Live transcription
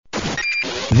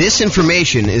This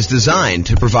information is designed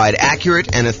to provide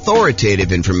accurate and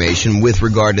authoritative information with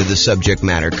regard to the subject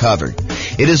matter covered.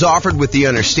 It is offered with the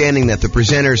understanding that the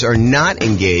presenters are not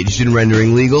engaged in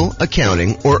rendering legal,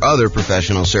 accounting, or other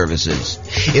professional services.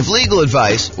 If legal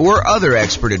advice or other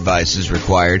expert advice is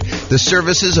required, the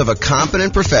services of a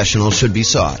competent professional should be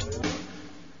sought.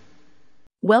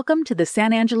 Welcome to the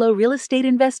San Angelo Real Estate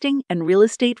Investing and Real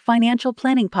Estate Financial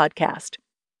Planning Podcast.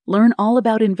 Learn all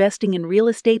about investing in real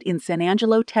estate in San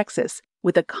Angelo, Texas,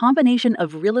 with a combination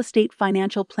of real estate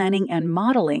financial planning and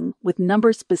modeling with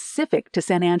numbers specific to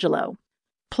San Angelo.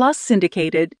 Plus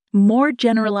syndicated, more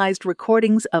generalized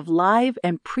recordings of live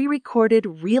and pre-recorded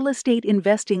real estate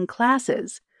investing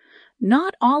classes,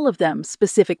 not all of them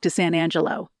specific to San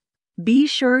Angelo. Be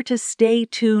sure to stay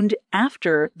tuned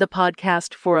after the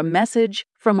podcast for a message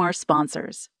from our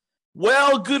sponsors.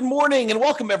 Well, good morning and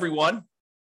welcome, everyone.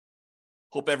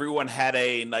 Hope everyone had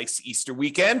a nice Easter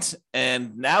weekend,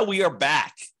 and now we are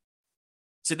back.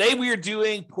 Today we are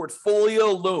doing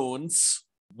Portfolio Loans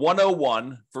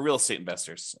 101 for real estate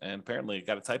investors, and apparently it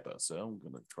got a typo, so I'm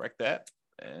going to correct that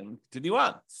and continue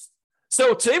on.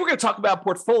 So today we're going to talk about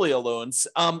portfolio loans.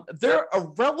 They're a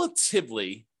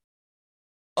relatively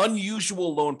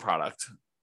unusual loan product.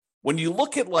 When you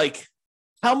look at like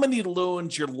how many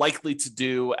loans you're likely to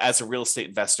do as a real estate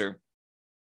investor,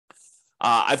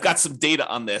 I've got some data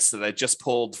on this that I just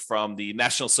pulled from the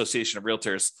National Association of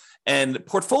Realtors, and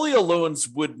portfolio loans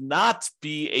would not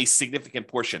be a significant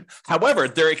portion. However,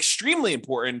 they're extremely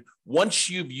important once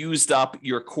you've used up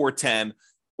your core 10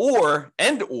 or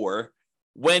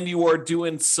when you are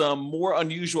doing some more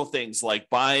unusual things like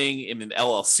buying in an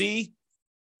LLC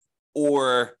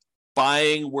or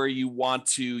buying where you want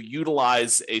to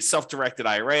utilize a self-directed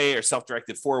IRA or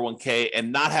self-directed 401k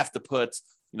and not have to put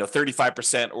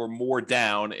 35% or more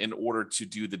down in order to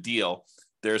do the deal.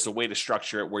 There's a way to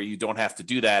structure it where you don't have to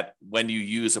do that when you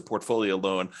use a portfolio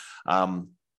loan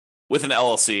with an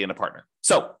LLC and a partner.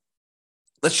 So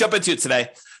let's jump into it today.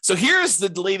 So here's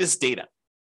the latest data.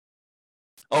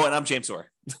 Oh, and I'm James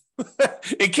Orr,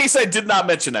 in case I did not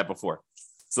mention that before.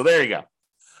 So there you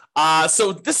go.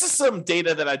 So this is some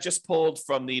data that I just pulled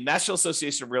from the National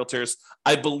Association of Realtors.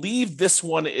 I believe this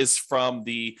one is from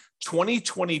the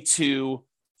 2022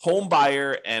 home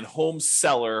buyer and home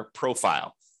seller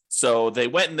profile. So they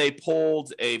went and they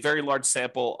polled a very large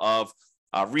sample of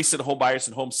recent home buyers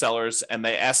and home sellers, and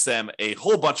they asked them a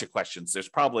whole bunch of questions. There's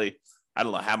probably, I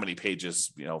don't know how many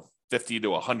pages, 50 to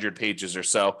 100 pages or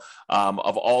so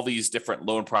of all these different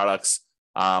loan products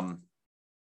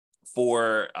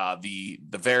for the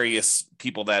various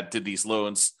people that did these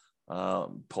loans.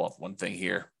 Pull up one thing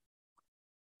here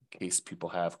in case people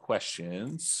have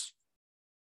questions.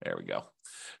 There we go.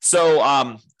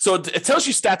 So it tells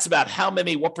you stats about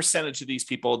what percentage of these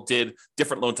people did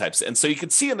different loan types. And so you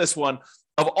can see in this one,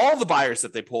 of all the buyers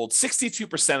that they polled,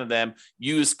 62% of them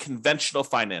used conventional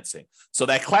financing. So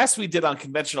that class we did on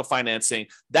conventional financing,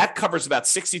 that covers about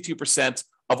 62%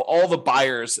 of all the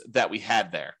buyers that we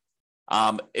had there.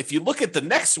 If you look at the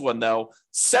next one, though,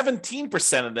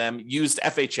 17% of them used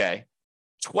FHA,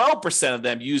 12% of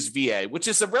them used VA, which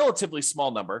is a relatively small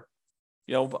number,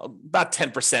 about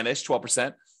 10%-ish,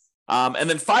 12%. And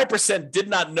then 5% did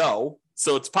not know.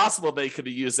 So it's possible they could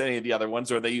have used any of the other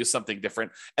ones or they used something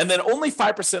different. And then only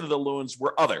 5% of the loans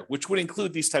were other, which would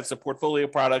include these types of portfolio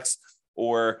products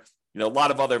or, a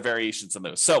lot of other variations on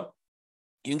those. So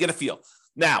you can get a feel.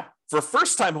 Now, for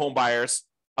first-time home buyers,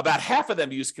 about half of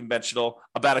them used conventional,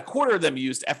 about a quarter of them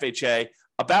used FHA,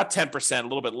 about 10%, a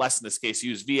little bit less in this case,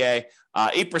 used VA,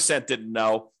 8% didn't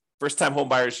know. First-time home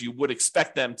buyers, you would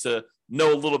expect them to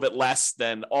know a little bit less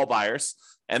than all buyers.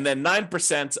 And then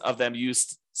 9% of them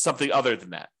used something other than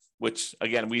that, which,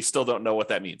 again, we still don't know what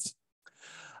that means.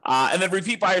 And then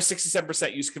repeat buyers,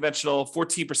 67% used conventional,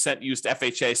 14% used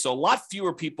FHA. So a lot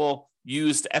fewer people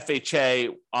used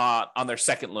FHA on their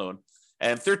second loan.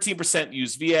 And 13%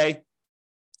 used VA.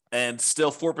 And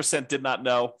still 4% did not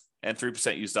know, and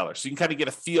 3% used others. So you can kind of get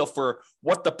a feel for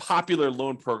what the popular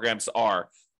loan programs are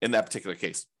in that particular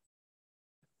case.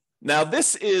 Now,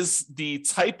 this is the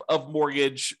type of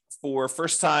mortgage for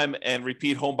first-time and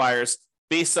repeat home buyers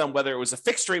based on whether it was a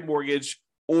fixed-rate mortgage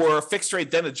or fixed rate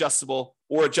then adjustable,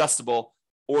 or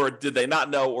did they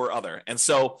not know, or other. And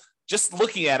so just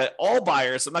looking at it, all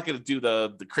buyers, I'm not going to do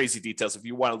the crazy details. If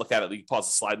you want to look at it, you can pause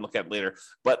the slide and look at it later.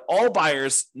 But all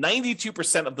buyers,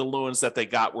 92% of the loans that they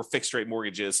got were fixed rate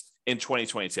mortgages in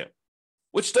 2022,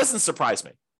 which doesn't surprise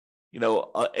me.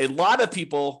 A lot of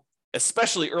people,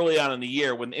 especially early on in the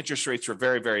year when interest rates were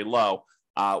very, very low,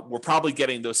 were probably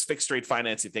getting those fixed rate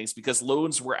financing things because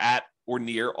loans were at or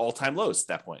near all-time lows at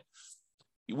that point.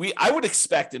 I would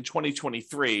expect in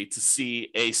 2023 to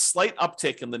see a slight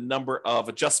uptick in the number of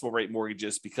adjustable rate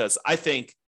mortgages, because I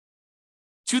think,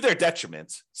 to their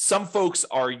detriment, some folks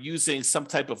are using some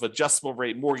type of adjustable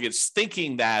rate mortgage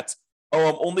thinking that, oh,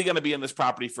 I'm only going to be in this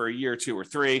property for a year, 2 or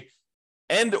 3,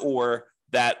 and or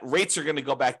that rates are going to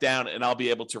go back down and I'll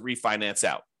be able to refinance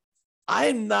out.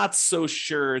 I'm not so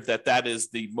sure that that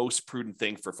is the most prudent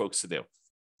thing for folks to do.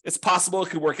 It's possible it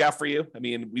could work out for you. I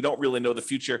mean, we don't really know the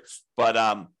future, but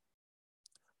I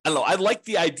don't know. I like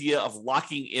the idea of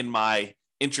locking in my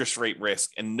interest rate risk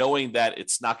and knowing that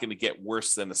it's not going to get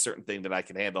worse than a certain thing that I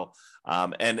can handle.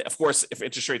 And of course, if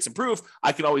interest rates improve,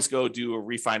 I can always go do a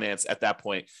refinance at that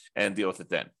point and deal with it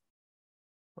then.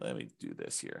 Let me do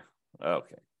this here.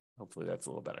 Okay. Hopefully that's a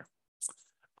little better.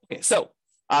 Okay. So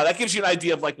that gives you an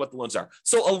idea of like what the loans are.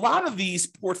 So a lot of these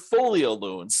portfolio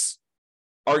loans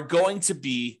are going to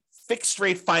be fixed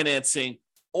rate financing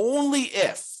only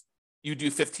if you do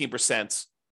 15%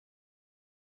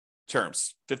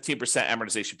 terms, 15%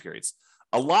 amortization periods.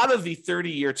 A lot of the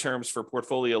 30-year terms for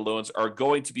portfolio loans are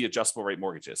going to be adjustable rate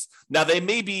mortgages. Now, they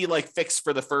may be like fixed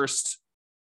for the first,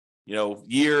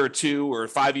 year or 2 or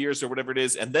 5 years or whatever it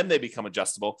is, and then they become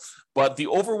adjustable. But the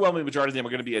overwhelming majority of them are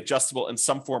going to be adjustable in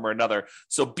some form or another.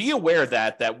 So be aware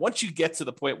that once you get to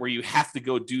the point where you have to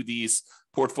go do these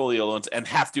portfolio loans, and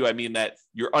have to, I mean that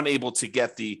you're unable to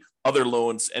get the other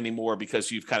loans anymore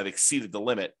because you've kind of exceeded the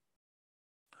limit,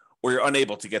 or you're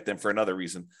unable to get them for another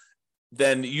reason,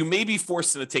 then you may be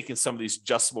forced into taking some of these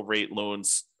adjustable rate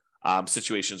loans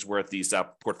situations where these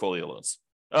portfolio loans.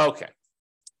 Okay.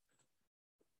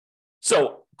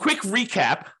 So quick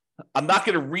recap. I'm not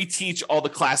going to reteach all the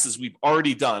classes we've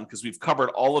already done because we've covered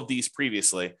all of these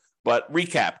previously, but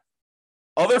recap.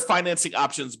 Other financing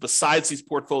options besides these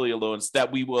portfolio loans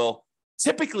that we will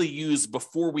typically use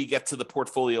before we get to the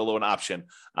portfolio loan option,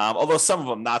 although some of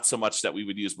them not so much that we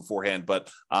would use beforehand,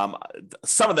 but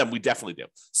some of them we definitely do.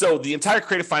 So the entire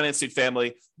creative financing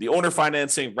family, the owner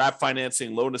financing, wrap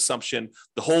financing, loan assumption,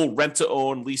 the whole rent to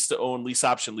own, lease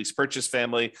option, lease purchase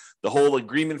family, the whole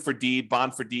agreement for deed,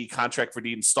 bond for deed, contract for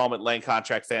deed, installment land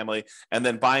contract family, and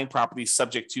then buying properties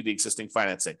subject to the existing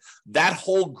financing. That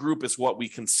whole group is what we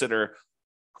consider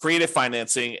creative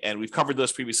financing, and we've covered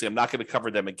those previously. I'm not going to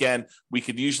cover them again. We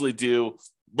could usually do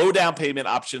low down payment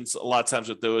options a lot of times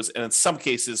with those, and in some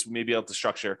cases, we may be able to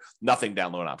structure nothing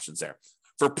down loan options there.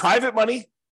 For private money,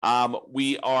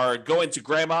 we are going to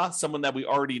grandma, someone that we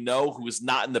already know who is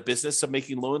not in the business of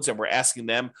making loans, and we're asking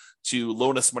them to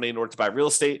loan us money in order to buy real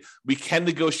estate. We can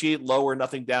negotiate low or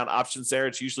nothing down options there.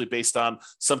 It's usually based on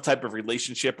some type of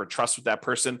relationship or trust with that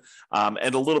person,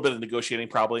 and a little bit of negotiating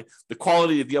probably. The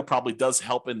quality of the deal probably does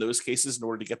help in those cases in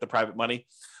order to get the private money.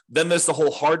 Then there's the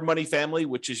whole hard money family,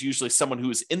 which is usually someone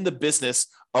who is in the business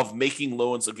of making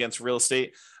loans against real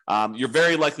estate. You're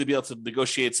very likely to be able to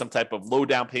negotiate some type of low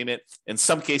down payment. In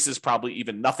some cases, probably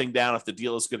even nothing down if the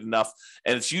deal is good enough.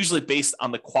 And it's usually based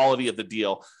on the quality of the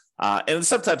deal. And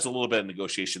sometimes a little bit of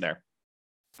negotiation there.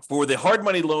 For the hard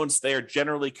money loans, they are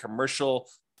generally commercial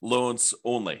loans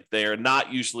only. They are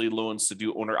not usually loans to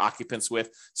do owner occupants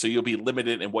with. So you'll be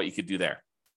limited in what you could do there.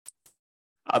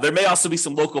 There may also be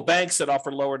some local banks that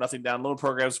offer low or nothing down loan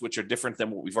programs, which are different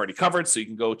than what we've already covered. So you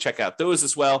can go check out those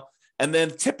as well. And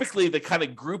then typically the kind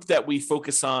of group that we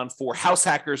focus on for house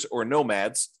hackers or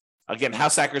nomads, again,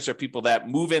 house hackers are people that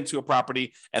move into a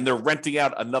property and they're renting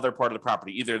out another part of the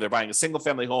property. Either they're buying a single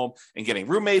family home and getting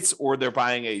roommates, or they're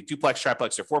buying a duplex,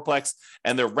 triplex, or fourplex,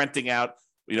 and they're renting out,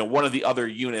 one of the other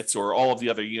units or all of the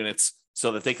other units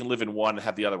so that they can live in one and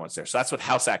have the other ones there. So that's what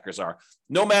house hackers are.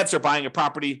 Nomads are buying a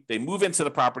property. They move into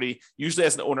the property, usually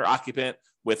as an owner occupant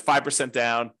with 5%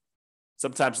 down,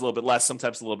 sometimes a little bit less,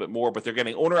 sometimes a little bit more, but they're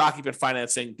getting owner occupant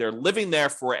financing. They're living there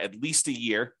for at least a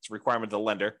year. It's a requirement of the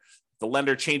lender. The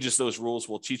lender changes those rules.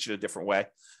 We'll teach it a different way,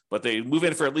 but they move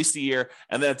in for at least a year.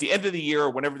 And then at the end of the year, or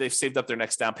whenever they've saved up their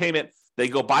next down payment, they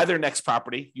go buy their next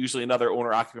property, usually another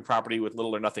owner occupant property with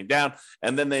little or nothing down.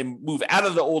 And then they move out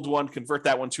of the old one, convert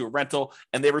that one to a rental,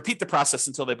 and they repeat the process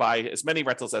until they buy as many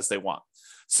rentals as they want.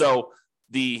 So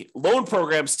the loan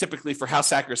programs typically for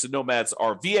house hackers and nomads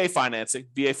are VA financing.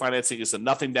 VA financing is a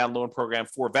nothing down loan program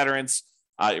for veterans.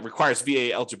 It requires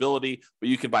VA eligibility, but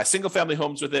you can buy single family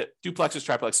homes with it, duplexes,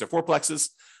 triplexes, or fourplexes.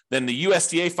 Then the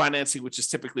USDA financing, which is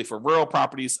typically for rural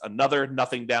properties, another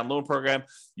nothing down loan program.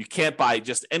 You can't buy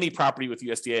just any property with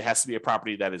USDA. It has to be a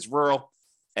property that is rural,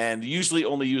 and usually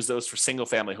only use those for single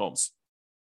family homes.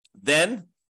 Then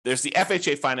there's the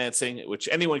FHA financing, which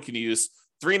anyone can use.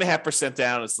 3.5%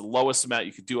 down is the lowest amount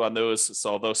you could do on those.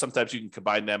 So although sometimes you can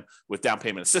combine them with down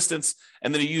payment assistance,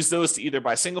 and then you use those to either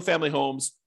buy single family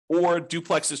homes or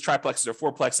duplexes, triplexes, or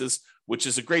fourplexes which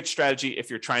is a great strategy if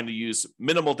you're trying to use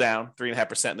minimal down,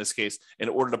 3.5% in this case, in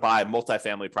order to buy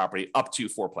multifamily property up to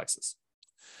fourplexes.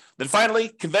 Then finally,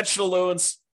 conventional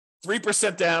loans,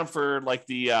 3% down for like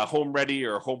the Home Ready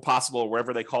or Home Possible, or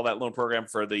wherever they call that loan program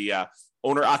for the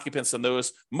owner occupants on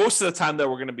those. Most of the time, though,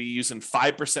 we're going to be using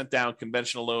 5% down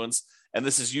conventional loans. And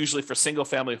this is usually for single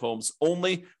family homes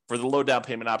only. For the low down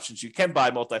payment options, you can buy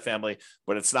multifamily,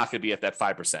 but it's not going to be at that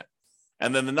 5%.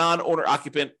 And then the non-owner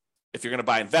occupant, if you're going to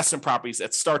buy investment properties,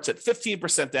 it starts at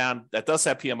 15% down. That does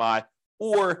have PMI,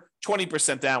 or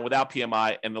 20% down without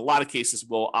PMI. And in a lot of cases,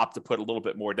 we'll opt to put a little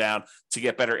bit more down to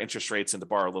get better interest rates and to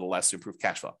borrow a little less to improve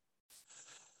cash flow.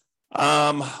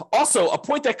 Also, a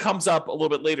point that comes up a little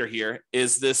bit later here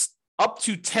is this up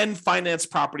to 10 finance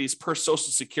properties per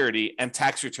Social Security and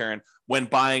tax return when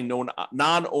buying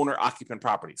non-owner occupant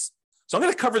properties. So I'm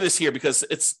going to cover this here because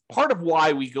it's part of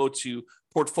why we go to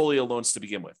portfolio loans to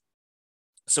begin with.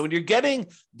 So when you're getting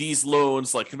these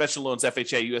loans, like conventional loans,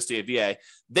 FHA, USDA, VA,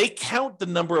 they count the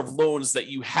number of loans that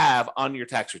you have on your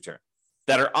tax return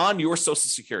that are on your Social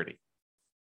Security.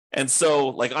 And so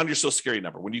like on your Social Security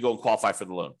number, when you go and qualify for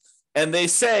the loan. And they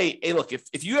say, hey, look,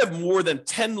 if you have more than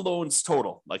 10 loans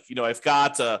total, like, I've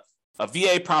got a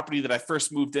VA property that I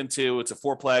first moved into. It's a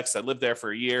fourplex. I lived there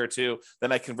for a year or two.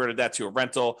 Then I converted that to a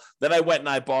rental. Then I went and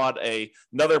I bought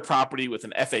another property with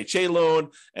an FHA loan.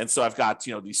 And so I've got,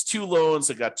 these two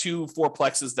loans. I got two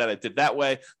fourplexes that I did that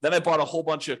way. Then I bought a whole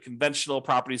bunch of conventional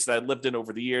properties that I lived in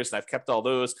over the years, and I've kept all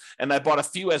those. And I bought a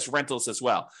few as rentals as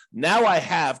well. Now I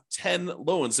have 10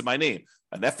 loans in my name.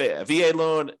 A VA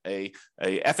loan, a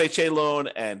FHA loan,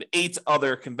 and 8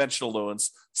 other conventional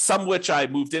loans, some which I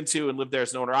moved into and lived there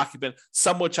as an owner occupant,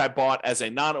 some which I bought as a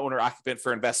non-owner occupant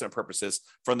for investment purposes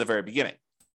from the very beginning.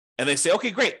 And they say,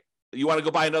 okay, great. You want to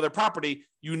go buy another property.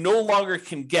 You no longer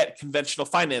can get conventional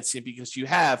financing because you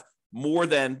have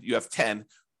 10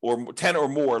 or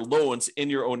more loans in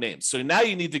your own name. So now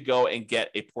you need to go and get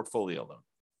a portfolio loan.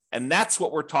 And that's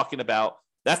what we're talking about.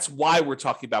 That's why we're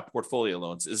talking about portfolio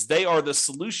loans, is they are the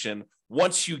solution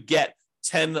once you get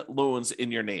 10 loans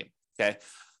in your name, okay?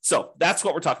 So that's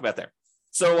what we're talking about there.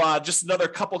 So just another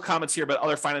couple comments here about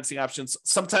other financing options.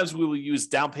 Sometimes we will use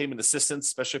down payment assistance,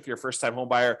 especially if you're a first-time home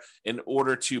buyer, in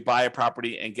order to buy a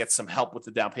property and get some help with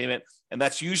the down payment. And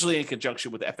that's usually in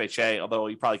conjunction with FHA, although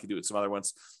you probably could do it with some other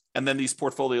ones. And then these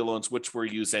portfolio loans, which we're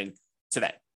using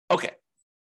today. Okay,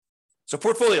 so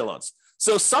portfolio loans.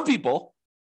 So some people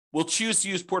will choose to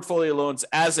use portfolio loans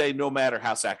as a nomad or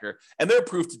house hacker, and they're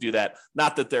approved to do that.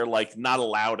 Not that they're like not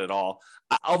allowed at all.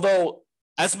 Although,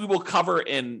 as we will cover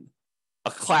in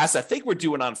a class I think we're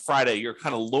doing on Friday, your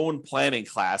kind of loan planning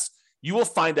class, you will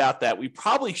find out that we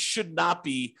probably should not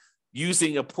be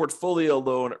using a portfolio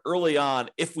loan early on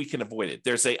if we can avoid it.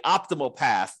 There's a optimal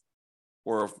path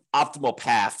or optimal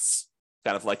paths,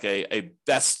 kind of like a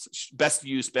best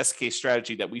case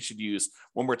strategy that we should use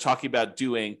when we're talking about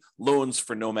doing loans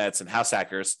for nomads and house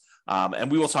hackers.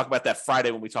 And we will talk about that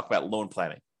Friday when we talk about loan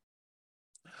planning.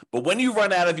 But when you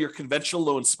run out of your conventional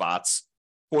loan spots,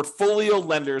 portfolio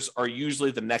lenders are usually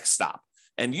the next stop.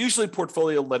 And usually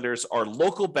portfolio lenders are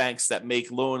local banks that make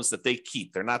loans that they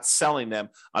keep. They're not selling them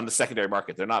on the secondary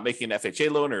market. They're not making an FHA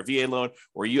loan or a VA loan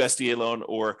or a USDA loan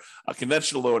or a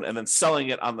conventional loan and then selling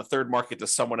it on the third market to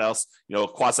someone else, a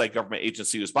quasi-government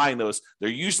agency who's buying those. They're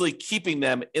usually keeping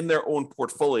them in their own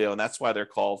portfolio, and that's why they're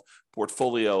called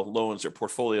portfolio loans or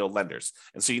portfolio lenders.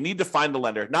 And so you need to find the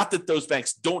lender. Not that those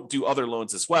banks don't do other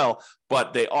loans as well,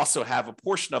 but they also have a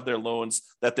portion of their loans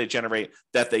that they generate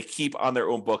that they keep on their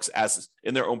own books as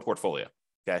in their own portfolio.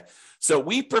 Okay. So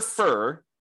we prefer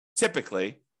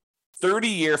typically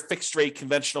 30-year fixed rate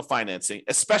conventional financing,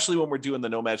 especially when we're doing the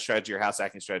nomad strategy or house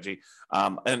hacking strategy.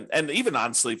 And even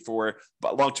honestly for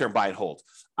long-term buy and hold.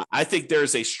 I think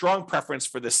there's a strong preference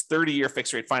for this 30-year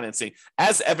fixed rate financing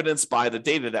as evidenced by the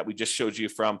data that we just showed you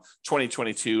from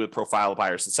 2022 with profile of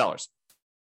buyers and sellers.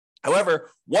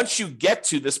 However, once you get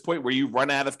to this point where you run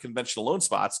out of conventional loan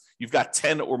spots, you've got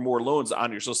 10 or more loans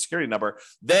on your Social Security number,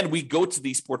 then we go to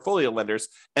these portfolio lenders.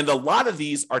 And a lot of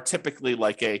these are typically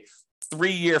like a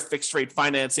 3-year fixed rate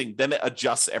financing, then it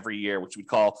adjusts every year, which we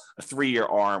call a 3-year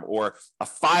ARM, or a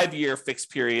 5-year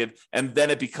fixed period, and then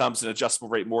it becomes an adjustable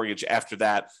rate mortgage after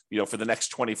that, for the next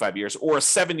 25 years, or a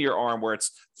 7-year ARM where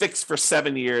it's fixed for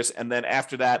 7 years, and then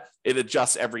after that, it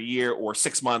adjusts every year or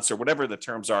 6 months or whatever the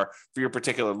terms are for your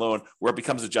particular loan, where it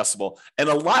becomes adjustable. And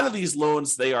a lot of these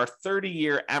loans, they are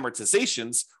 30-year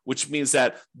amortizations, which means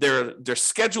that they're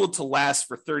scheduled to last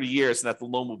for 30 years and that the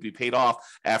loan will be paid off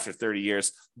after 30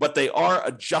 years, but they are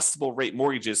adjustable rate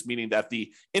mortgages, meaning that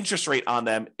the interest rate on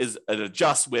them is an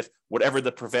adjust with whatever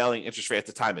the prevailing interest rate at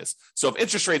the time is. So if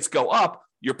interest rates go up,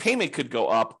 your payment could go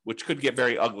up, which could get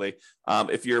very ugly.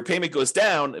 If your payment goes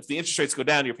down, if the interest rates go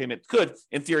down, your payment could,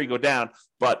 in theory, go down.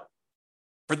 But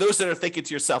for those that are thinking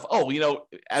to yourself, oh,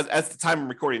 as the time I'm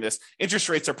recording this, interest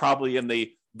rates are probably in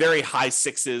the very high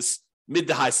sixes, mid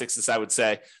to high sixes, I would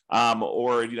say,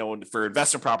 or for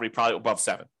investment property, probably above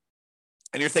 7.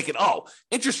 And you're thinking, oh,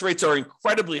 interest rates are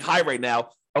incredibly high right now.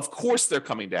 Of course they're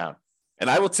coming down. And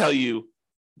I will tell you,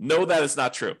 no, that is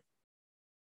not true.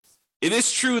 It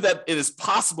is true that it is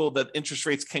possible that interest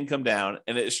rates can come down,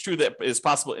 and it is true that it is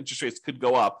possible interest rates could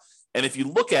go up. And if you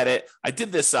look at it, I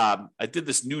did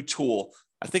this new tool.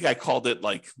 I think I called it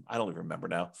I don't even remember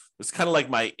now. It was kind of like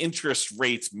my interest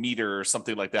rates meter or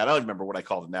something like that. I don't remember what I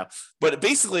called it now. But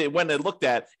basically, when I looked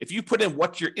at, if you put in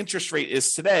what your interest rate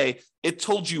is today, it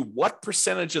told you what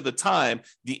percentage of the time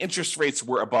the interest rates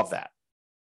were above that.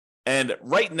 And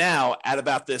right now, at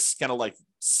about this kind of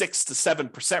 6 to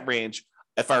 7% range,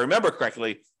 if I remember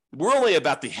correctly, we're only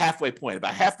about the halfway point.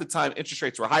 About half the time interest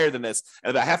rates were higher than this, and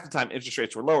about half the time interest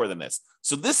rates were lower than this.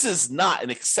 So this is not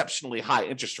an exceptionally high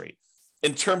interest rate.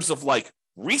 In terms of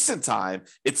recent time,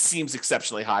 it seems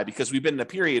exceptionally high because we've been in a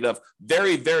period of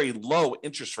very, very low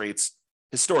interest rates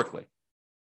historically.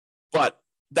 But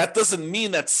that doesn't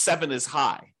mean that 7 is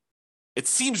high. It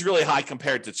seems really high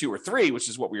compared to 2 or 3, which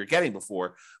is what we were getting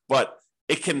before, but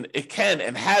it can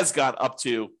and has got up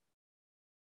to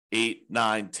 8,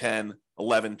 9, 10,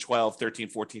 11, 12, 13,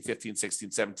 14, 15,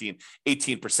 16, 17,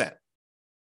 18%.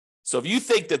 So if you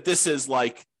think that this is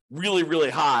really, really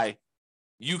high,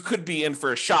 you could be in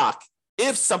for a shock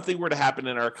if something were to happen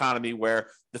in our economy where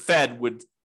the Fed would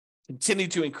continue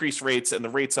to increase rates and the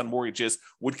rates on mortgages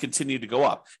would continue to go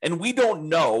up. And we don't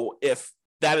know if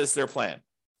that is their plan.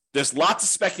 There's lots of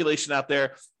speculation out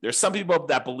there. There's some people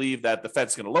that believe that the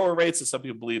Fed's going to lower rates, and some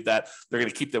people believe that they're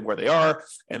going to keep them where they are.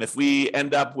 And if we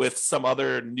end up with some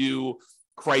other new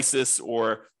crisis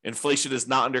or inflation is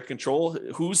not under control,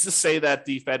 who's to say that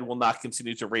the Fed will not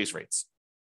continue to raise rates?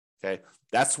 Okay,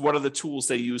 that's one of the tools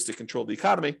they use to control the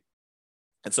economy.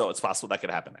 And so it's possible that could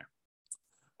happen there.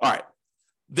 All right.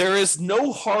 There is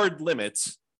no hard limit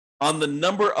on the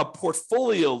number of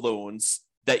portfolio loans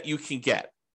that you can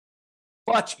get,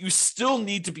 but you still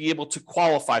need to be able to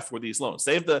qualify for these loans.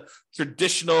 They have the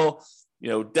traditional,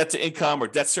 debt to income or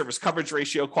debt service coverage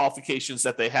ratio qualifications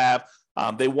that they have.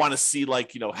 They want to see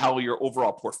how your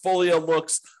overall portfolio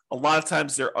looks. A lot of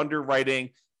times their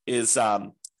underwriting is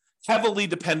heavily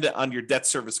dependent on your debt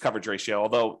service coverage ratio,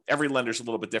 although every lender is a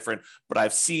little bit different, but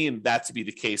I've seen that to be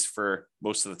the case for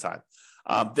most of the time.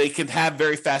 They can have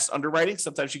very fast underwriting.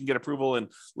 Sometimes you can get approval in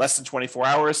less than 24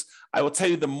 hours. I will tell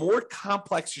you, the more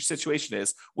complex your situation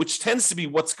is, which tends to be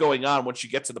what's going on once you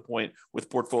get to the point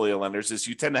with portfolio lenders, is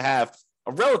you tend to have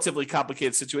a relatively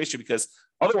complicated situation because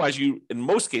otherwise you, in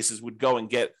most cases, would go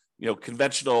and get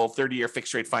conventional 30-year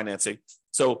fixed rate financing.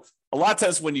 So a lot of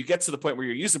times when you get to the point where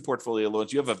you're using portfolio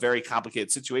loans, you have a very complicated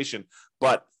situation.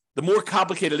 But the more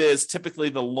complicated it is, typically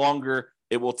the longer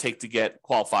it will take to get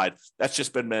qualified. That's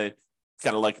just been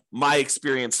kind of my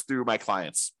experience through my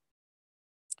clients.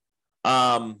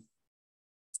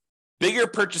 Bigger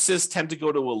purchases tend to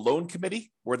go to a loan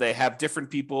committee where they have different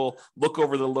people look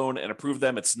over the loan and approve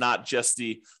them. It's not just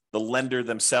the lender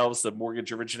themselves, the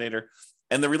mortgage originator.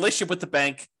 And the relationship with the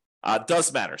bank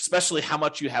does matter, especially how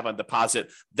much you have on deposit.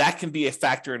 That can be a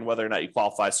factor in whether or not you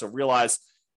qualify. So realize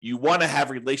you want to have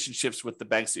relationships with the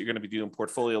banks that you're going to be doing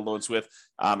portfolio loans with,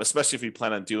 especially if you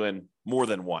plan on doing more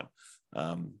than one.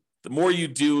 The more you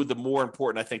do, the more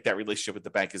important I think that relationship with the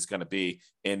bank is going to be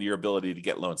in your ability to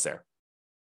get loans there.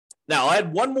 Now, I'll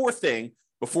add one more thing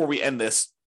before we end this,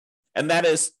 and that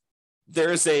is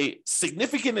there is a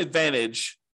significant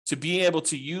advantage to being able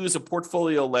to use a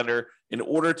portfolio lender in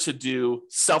order to do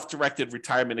self-directed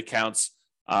retirement accounts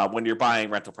when you're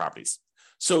buying rental properties.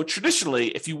 So traditionally,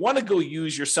 if you want to go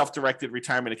use your self-directed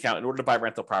retirement account in order to buy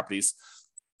rental properties,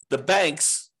 the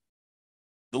banks,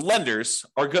 the lenders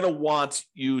are going to want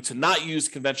you to not use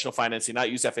conventional financing, not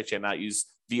use FHA, not use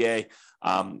VA,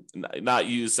 not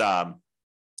use, I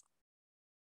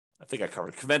think I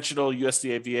covered conventional,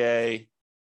 USDA, VA,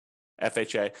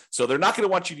 FHA. So they're not going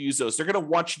to want you to use those. They're going to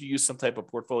want you to use some type of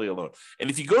portfolio loan.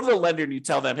 And if you go to the lender and you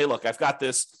tell them, hey, look, I've got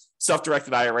this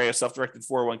self-directed IRA or self-directed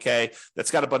 401k that's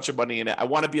got a bunch of money in it. I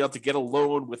want to be able to get a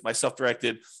loan with my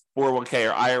self-directed 401k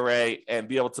or IRA and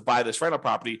be able to buy this rental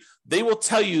property. They will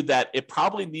tell you that it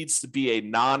probably needs to be a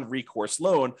non-recourse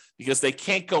loan because they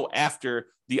can't go after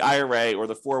the IRA or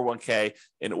the 401k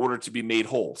in order to be made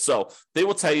whole. So they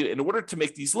will tell you, in order to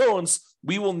make these loans,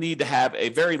 we will need to have a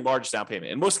very large down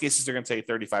payment. In most cases, they're going to take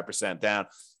 35% down.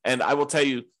 And I will tell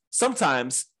you,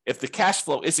 sometimes if the cash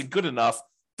flow isn't good enough,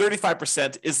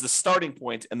 35% is the starting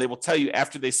point, and they will tell you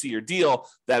after they see your deal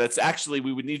that it's actually,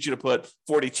 we would need you to put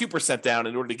 42% down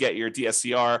in order to get your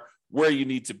DSCR where you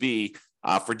need to be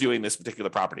for doing this particular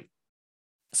property.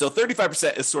 So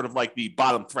 35% is sort of like the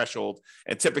bottom threshold,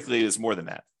 and typically it is more than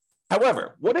that.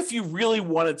 However, what if you really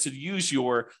wanted to use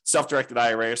your self-directed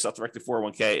IRA or self-directed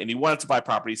 401k and you wanted to buy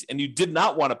properties and you did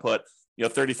not want to put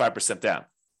 35% down?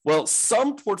 Well,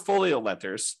 some portfolio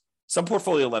lenders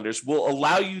will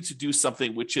allow you to do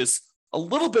something which is a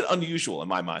little bit unusual in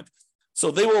my mind.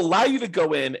 So they will allow you to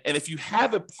go in, and if you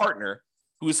have a partner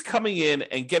who is coming in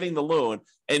and getting the loan,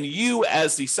 and you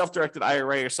as the self-directed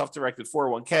IRA or self-directed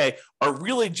 401k are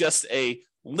really just a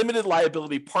limited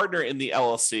liability partner in the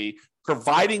LLC,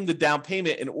 providing the down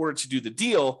payment in order to do the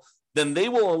deal, then they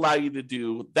will allow you to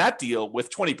do that deal with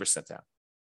 20% down.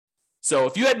 So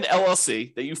if you had an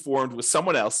LLC that you formed with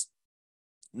someone else,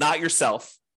 not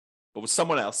yourself, but with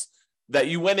someone else, that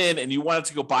you went in and you wanted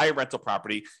to go buy a rental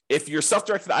property, if your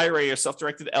self-directed IRA or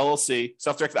self-directed LLC,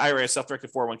 self-directed IRA or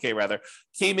self-directed 401k rather,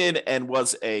 came in and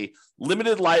was a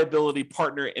limited liability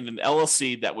partner in an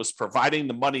LLC that was providing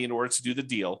the money in order to do the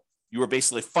deal, you were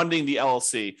basically funding the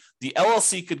LLC. The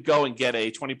LLC could go and get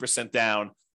a 20%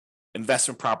 down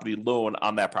investment property loan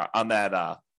on the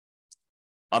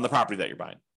property that you're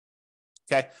buying.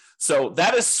 Okay, so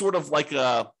that is sort of like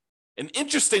an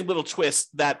interesting little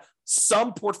twist that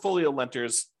some portfolio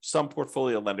lenders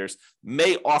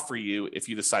may offer you if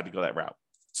you decide to go that route.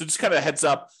 So just kind of a heads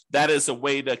up, that is a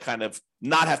way to kind of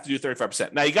not have to do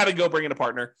 35%. Now you got to go bring in a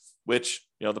partner, which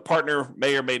the partner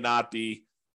may or may not be,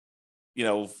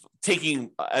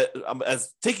 taking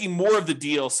more of the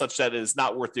deal such that it is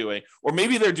not worth doing, or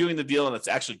maybe they're doing the deal and it's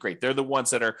actually great. They're the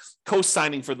ones that are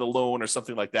co-signing for the loan or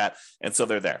something like that, and so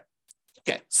they're there.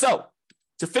 Okay, so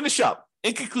to finish up,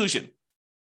 in conclusion,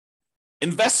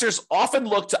 investors often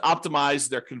look to optimize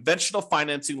their conventional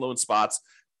financing loan spots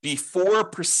before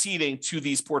proceeding to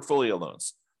these portfolio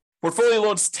loans. Portfolio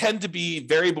loans tend to be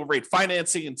variable rate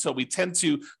financing, and so we tend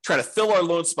to try to fill our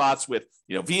loan spots with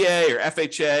VA or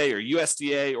FHA or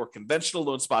USDA or conventional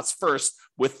loan spots first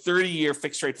with 30-year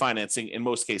fixed rate financing in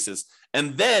most cases.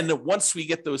 And then once we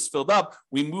get those filled up,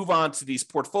 we move on to these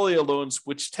portfolio loans,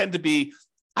 which tend to be,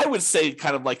 I would say,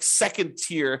 kind of like second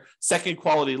tier, second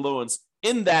quality loans,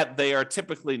 in that they are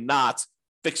typically not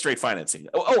fixed rate financing.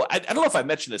 I don't know if I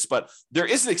mentioned this, but there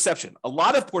is an exception. A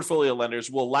lot of portfolio lenders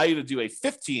will allow you to do a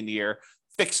 15-year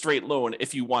fixed rate loan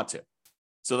if you want to.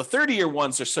 So the 30-year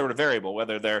ones are sort of variable,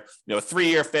 whether they're a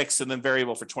 3-year fixed and then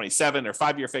variable for 27, or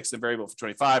 5-year fixed and variable for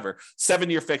 25, or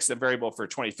 7-year fixed and variable for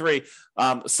 23.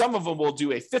 Some of them will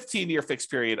do a 15-year fixed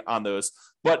period on those,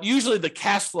 but usually the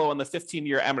cash flow on the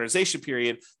 15-year amortization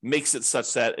period makes it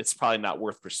such that it's probably not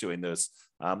worth pursuing those.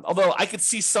 Although I could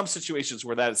see some situations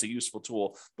where that is a useful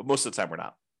tool, but most of the time we're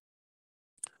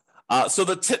not. So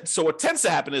what tends to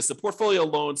happen is the portfolio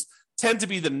loans tend to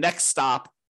be the next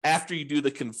stop after you do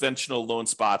the conventional loan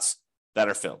spots that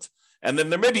are filled. And then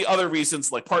there may be other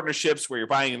reasons like partnerships where you're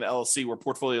buying an LLC where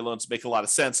portfolio loans make a lot of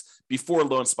sense before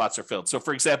loan spots are filled. So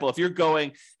for example, if you're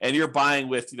going and you're buying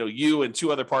with, you and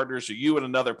 2 other partners, or you and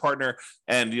another partner,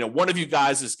 and, one of you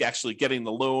guys is actually getting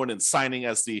the loan and signing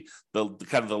as the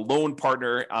kind of the loan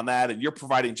partner on that, and you're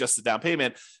providing just the down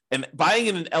payment, and buying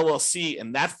in an LLC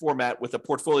in that format with a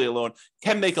portfolio loan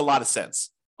can make a lot of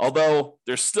sense. Although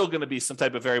there's still going to be some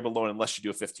type of variable loan unless you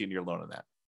do a 15-year loan on that.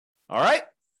 All right.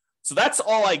 So that's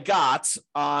all I got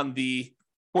on the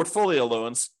portfolio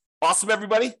loans. Awesome,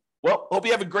 everybody. Well, hope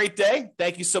you have a great day.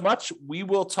 Thank you so much. We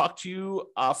will talk to you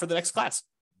for the next class.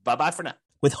 Bye-bye for now.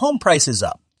 With home prices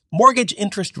up, mortgage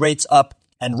interest rates up,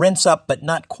 and rents up, but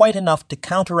not quite enough to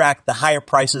counteract the higher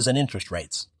prices and interest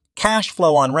rates, cash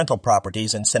flow on rental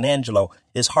properties in San Angelo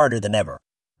is harder than ever.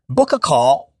 Book a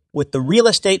call with the Real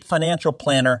Estate Financial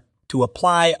Planner to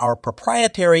apply our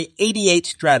proprietary 88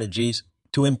 strategies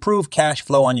to improve cash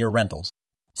flow on your rentals.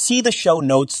 See the show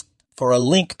notes for a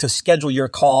link to schedule your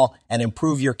call and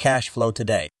improve your cash flow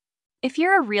today. If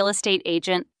you're a real estate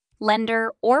agent,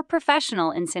 lender, or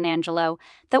professional in San Angelo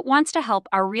that wants to help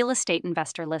our real estate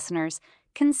investor listeners,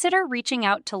 consider reaching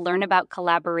out to learn about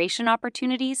collaboration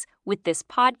opportunities with this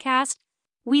podcast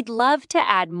We'd love to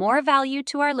add more value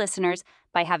to our listeners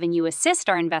by having you assist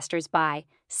our investors buy,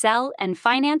 sell, and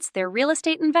finance their real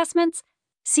estate investments.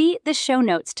 See the show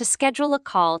notes to schedule a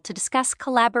call to discuss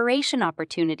collaboration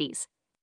opportunities.